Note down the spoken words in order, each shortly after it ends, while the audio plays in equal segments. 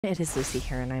It is Lucy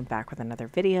here and I'm back with another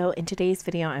video. In today's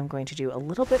video I'm going to do a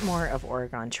little bit more of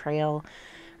Oregon Trail.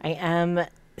 I am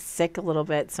sick a little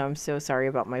bit, so I'm so sorry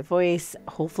about my voice.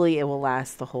 Hopefully it will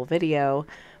last the whole video,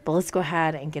 but let's go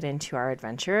ahead and get into our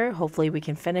adventure. Hopefully we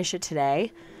can finish it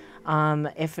today.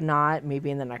 If not, maybe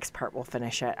in the next part we'll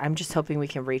finish it. I'm just hoping we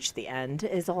can reach the end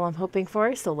is all I'm hoping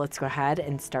for, so let's go ahead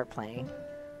and start playing.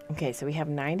 Okay, so we have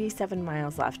 97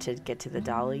 miles left to get to the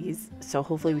Dollies, so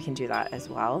hopefully we can do that as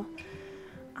well.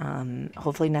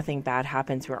 Hopefully nothing bad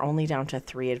happens. We're only down to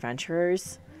 3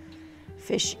 adventurers.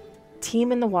 Fish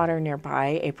team in the water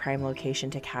nearby, a prime location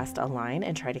to cast a line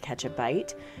and try to catch a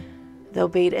bite. Though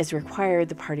bait is required,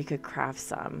 the party could craft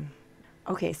some.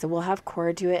 Okay, so we'll have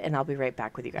Cora do it and I'll be right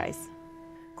back with you guys.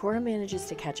 Cora manages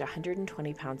to catch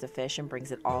 120 pounds of fish and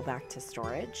brings it all back to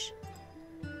storage.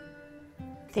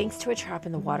 Thanks to a trap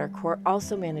in the water, Cora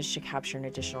also managed to capture an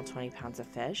additional 20 pounds of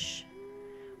fish.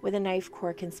 With a knife,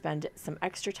 Cora can spend some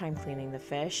extra time cleaning the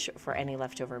fish for any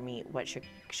leftover meat. What should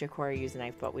Cora use a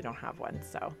knife, but we don't have one,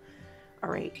 so. All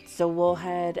right, so we'll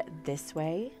head this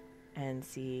way and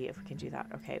see if we can do that.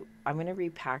 Okay, I'm gonna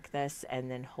repack this and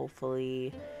then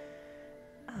hopefully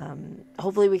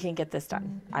we can get this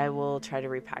done. I will try to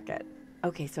repack it.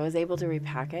 Okay, so I was able to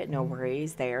repack it, no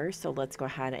worries there. So let's go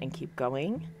ahead and keep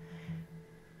going.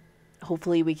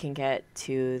 Hopefully we can get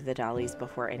to the Dollies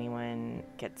before anyone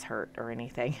gets hurt or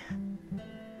anything.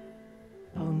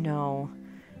 Oh no.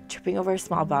 Tripping over a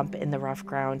small bump in the rough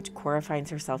ground, Cora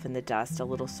finds herself in the dust. A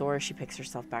little sore, she picks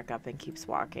herself back up and keeps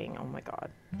walking. Oh my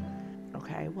god.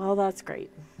 Okay, well that's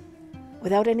great.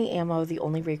 Without any ammo, the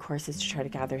only recourse is to try to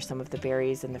gather some of the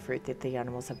berries and the fruit that the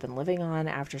animals have been living on.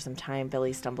 After some time,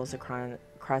 Billy stumbles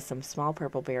across some small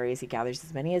purple berries. He gathers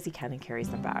as many as he can and carries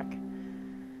them back.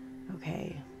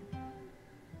 Okay.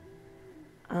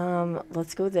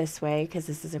 Let's go this way because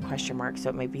this is a question mark, so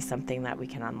it might be something that we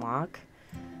can unlock.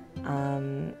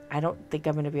 I don't think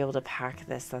I'm going to be able to pack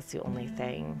this. That's the only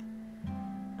thing.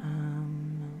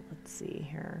 Let's see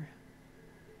here.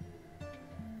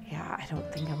 Yeah, I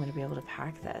don't think I'm going to be able to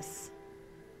pack this.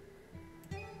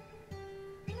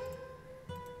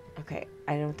 Okay,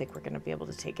 I don't think we're going to be able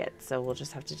to take it, so we'll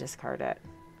just have to discard it.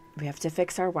 We have to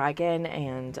fix our wagon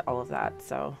and all of that,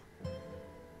 so.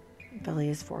 Billy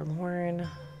is forlorn.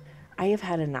 I have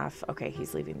had enough. Okay,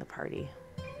 he's leaving the party.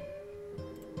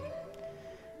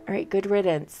 Alright, good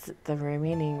riddance. The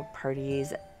remaining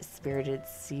party's spirited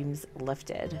seems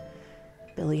lifted.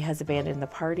 Billy has abandoned the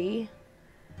party.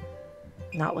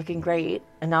 Not looking great.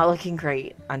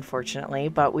 Unfortunately,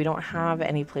 but we don't have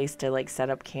any place to like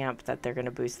set up camp that they're going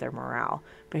to boost their morale.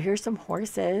 But here's some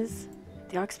horses.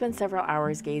 The ox spends several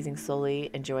hours gazing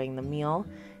slowly, enjoying the meal.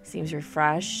 Seems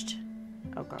refreshed.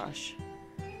 Oh gosh.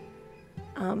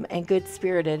 And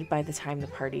good-spirited by the time the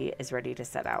party is ready to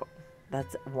set out.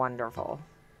 That's wonderful.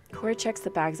 Cora checks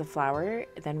the bags of flour,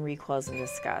 then recoils in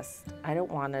disgust. I don't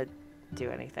want to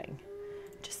do anything.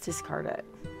 Just discard it.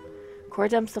 Cora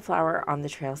dumps the flour on the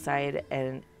trail side,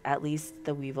 and at least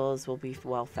the weevils will be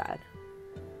well fed.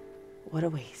 What a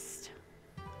waste.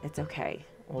 It's okay.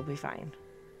 We'll be fine.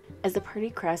 As the party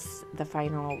crests the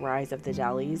final rise of the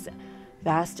Dollies,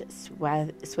 vast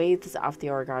swathes off the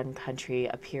Oregon country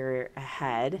appear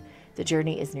ahead. The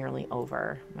journey is nearly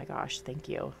over. My gosh, thank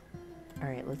you. All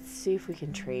right, let's see if we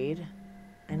can trade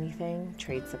anything.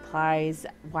 Trade supplies.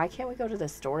 Why can't we go to the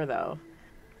store, though?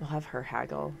 We'll have her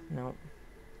haggle. Nope.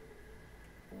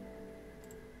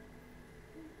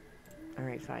 All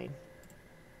right, fine.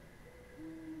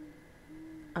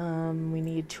 We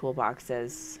need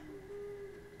toolboxes.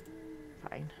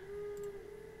 Fine.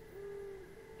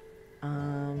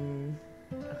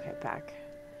 Okay, back.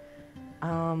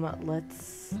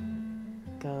 Let's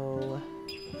go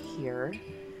here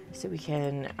so we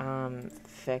can,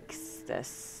 fix this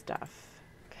stuff.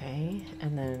 Okay,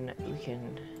 and then we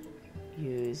can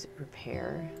use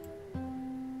repair.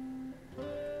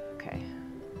 Okay.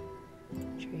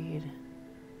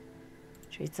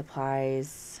 Trade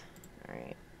supplies.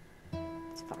 Alright.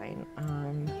 It's fine.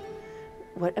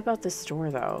 What about the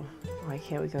store, though? Why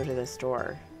can't we go to the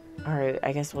store? Alright,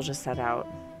 I guess we'll just set out.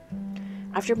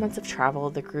 After months of travel,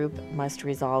 the group must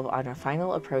resolve on a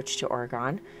final approach to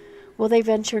Oregon. Will they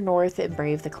venture north and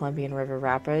brave the Columbian River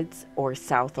Rapids, or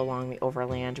south along the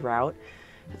overland route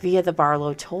via the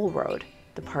Barlow Toll Road?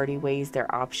 The party weighs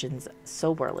their options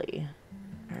soberly.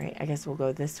 Alright, I guess we'll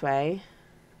go this way.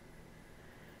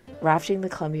 Rafting the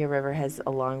Columbia River has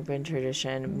a long been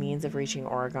tradition, means of reaching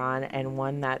Oregon, and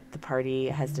one that the party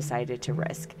has decided to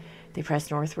risk. They press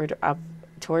northward up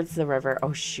towards the river.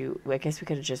 Oh shoot, I guess we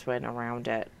could have just went around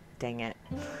it. Dang it.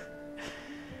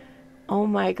 Oh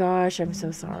my gosh, I'm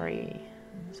so sorry.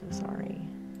 I'm so sorry.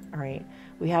 All right.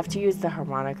 We have to use the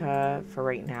harmonica for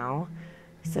right now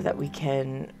so that we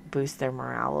can boost their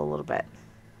morale a little bit.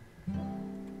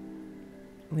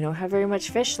 We don't have very much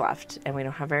fish left, and we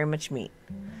don't have very much meat.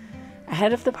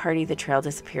 Ahead of the party, the trail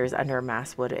disappears under a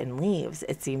mass of wood and leaves.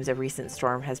 It seems a recent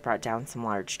storm has brought down some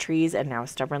large trees and now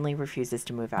stubbornly refuses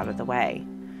to move out of the way.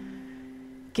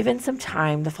 Given some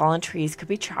time, the fallen trees could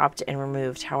be chopped and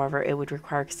removed. However, it would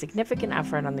require significant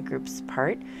effort on the group's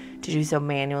part to do so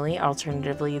manually.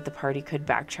 Alternatively, the party could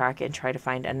backtrack and try to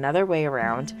find another way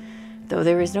around, though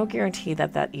there is no guarantee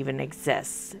that that even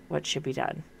exists. What should be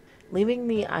done? Leaving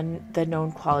the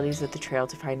known qualities of the trail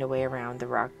to find a way around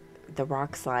the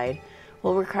rock slide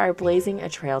will require blazing a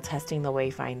trail, testing the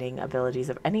wayfinding abilities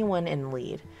of anyone in the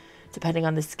lead. Depending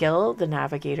on the skill, the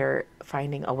navigator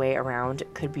finding a way around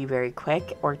could be very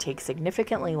quick or take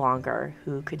significantly longer.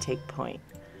 Who could take point?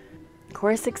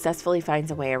 Cora successfully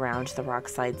finds a way around the rock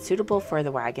slide suitable for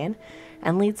the wagon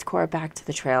and leads Cora back to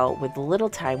the trail with little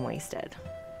time wasted.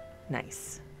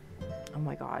 Nice. Oh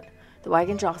my god. The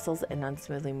wagon jostles an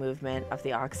unsmoothly movement of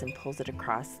the ox and pulls it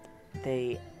across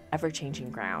the ever-changing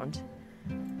ground.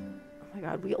 Oh my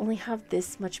god, we only have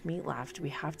this much meat left. We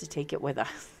have to take it with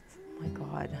us. Oh my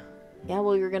god. Yeah,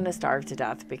 well, you're gonna starve to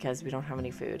death because we don't have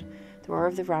any food. The roar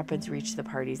of the rapids reached the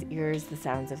party's ears. The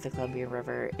sounds of the Columbia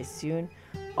River is soon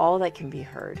all that can be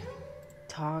heard.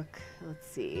 Talk, let's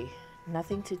see.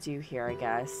 Nothing to do here, I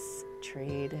guess.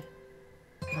 Trade.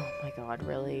 Oh my god,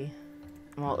 really?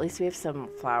 Well, at least we have some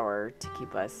flour to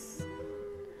keep us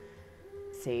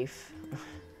safe.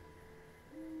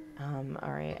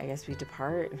 Alright, I guess we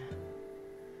depart.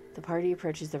 The party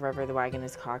approaches the river, the wagon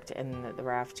is cocked, and the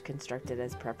raft constructed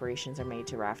as preparations are made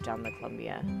to raft down the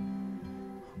Columbia.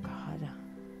 Oh god.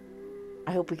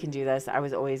 I hope we can do this. I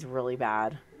was always really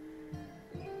bad.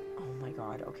 Oh my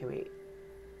god. Okay, wait.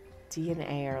 D and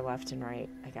A are left and right,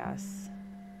 I guess.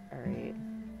 Alright.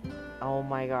 Oh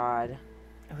my god.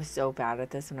 I was so bad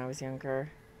at this when I was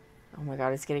younger. Oh my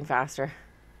god, it's getting faster.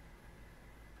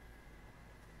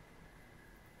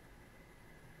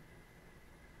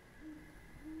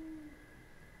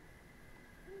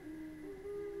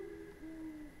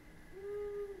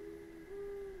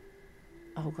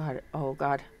 Oh god, oh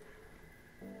god.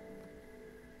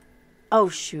 Oh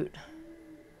shoot.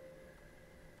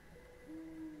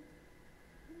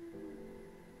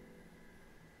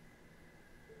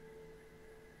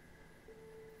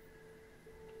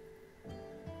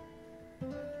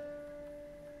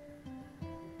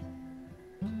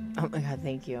 Oh my god,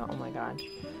 thank you. Oh my god.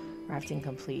 Rafting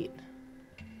complete.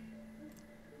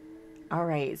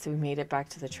 Alright, so we made it back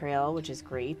to the trail, which is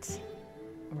great.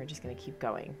 And we're just gonna keep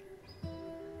going.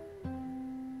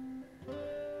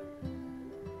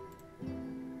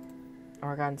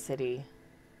 Oregon City.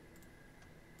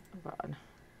 Oh god.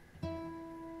 We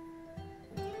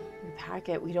pack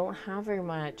it. We don't have very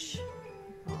much.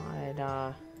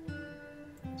 God,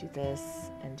 do this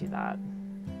and do that.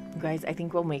 You guys, I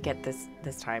think we'll make it this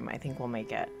time. I think we'll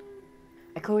make it.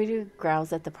 A coyote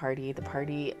growls at the party. The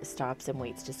party stops and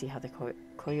waits to see how the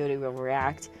coyote will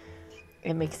react.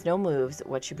 It makes no moves.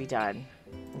 What should be done?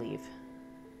 Leave.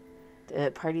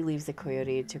 The party leaves the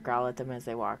coyote to growl at them as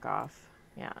they walk off.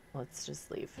 Yeah, let's just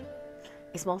leave.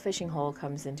 A small fishing hole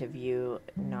comes into view,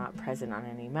 not present on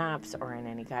any maps or in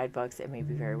any guidebooks. It may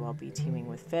very well be teeming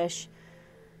with fish.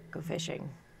 Go fishing.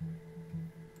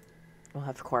 We'll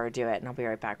have Cora do it, and I'll be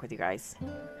right back with you guys.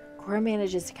 Cora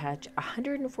manages to catch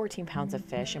 114 pounds of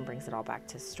fish and brings it all back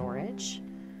to storage.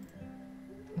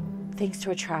 Thanks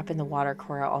to a trap in the water,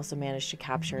 Cora also managed to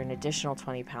capture an additional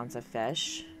 20 pounds of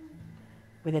fish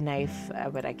with a knife,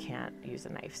 but I can't use a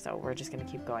knife, so we're just going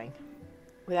to keep going.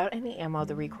 Without any ammo,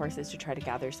 the recourse is to try to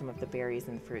gather some of the berries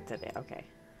and fruit that they... Okay,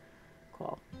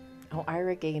 cool. Oh,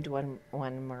 Ira gained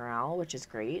one morale, which is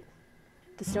great.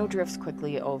 The snow drifts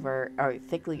thickly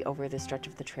over the stretch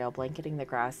of the trail, blanketing the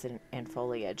grass and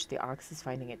foliage. The ox is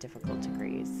finding it difficult to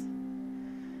graze.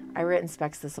 Ira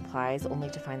inspects the supplies, only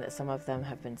to find that some of them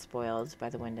have been spoiled by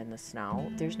the wind and the snow.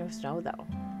 There's no snow, though.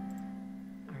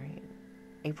 Alright.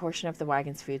 A portion of the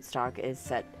wagon's food stock is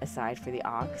set aside for the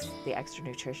ox. The extra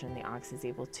nutrition the ox is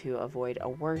able to avoid a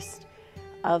worst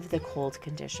of the cold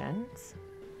conditions.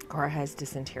 Cora has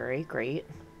dysentery. Great.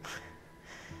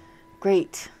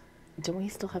 Great. Don't we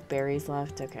still have berries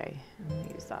left? Okay, I'm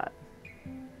gonna use that.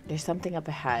 There's something up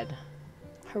ahead.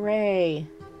 Hooray!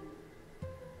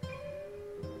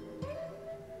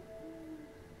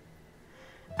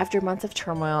 After months of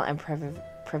turmoil and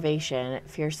privation,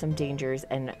 fearsome dangers,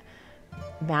 and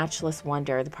matchless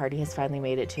wonder, the party has finally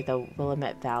made it to the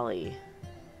Willamette Valley.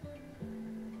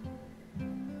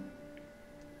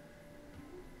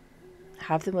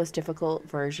 Have the most difficult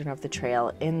version of the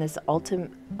trail in this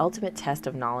ultimate test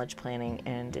of knowledge, planning,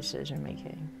 and decision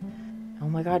making. Oh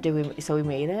my god, so we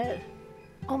made it?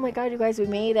 Oh my god, you guys, we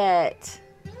made it!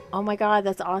 Oh my god,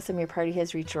 that's awesome. Your party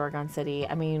has reached Oregon City.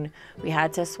 I mean, we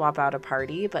had to swap out a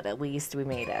party, but at least we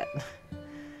made it.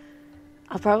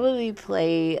 I'll probably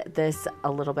play this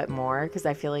a little bit more because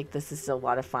I feel like this is a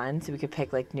lot of fun. So we could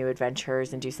pick like new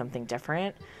adventures and do something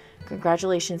different.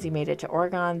 Congratulations, you made it to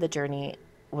Oregon. The journey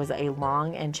was a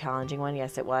long and challenging one.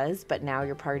 Yes, it was. But now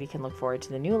your party can look forward to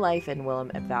the new life in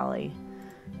Willamette Valley.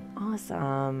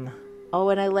 Awesome. Oh,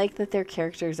 and I like that their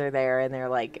characters are there and they're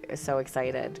like so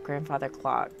excited. Grandfather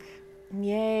Clock.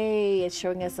 Yay. It's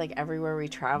showing us like everywhere we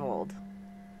traveled.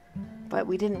 But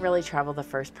we didn't really travel the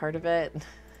first part of it.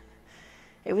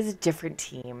 It was a different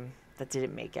team that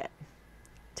didn't make it.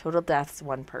 Total deaths,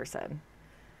 1 person.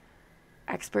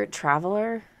 Expert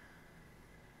traveler?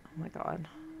 Oh my god.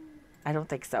 I don't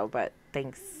think so, but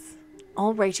thanks.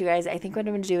 All right, you guys, I think what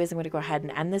I'm going to do is I'm going to go ahead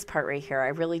and end this part right here. I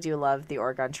really do love the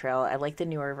Oregon Trail. I like the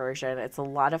newer version. It's a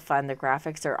lot of fun. The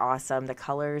graphics are awesome. The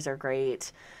colors are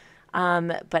great.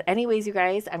 But anyways, you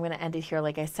guys, I'm going to end it here.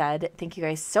 Like I said, thank you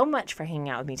guys so much for hanging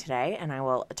out with me today, and I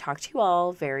will talk to you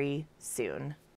all very soon.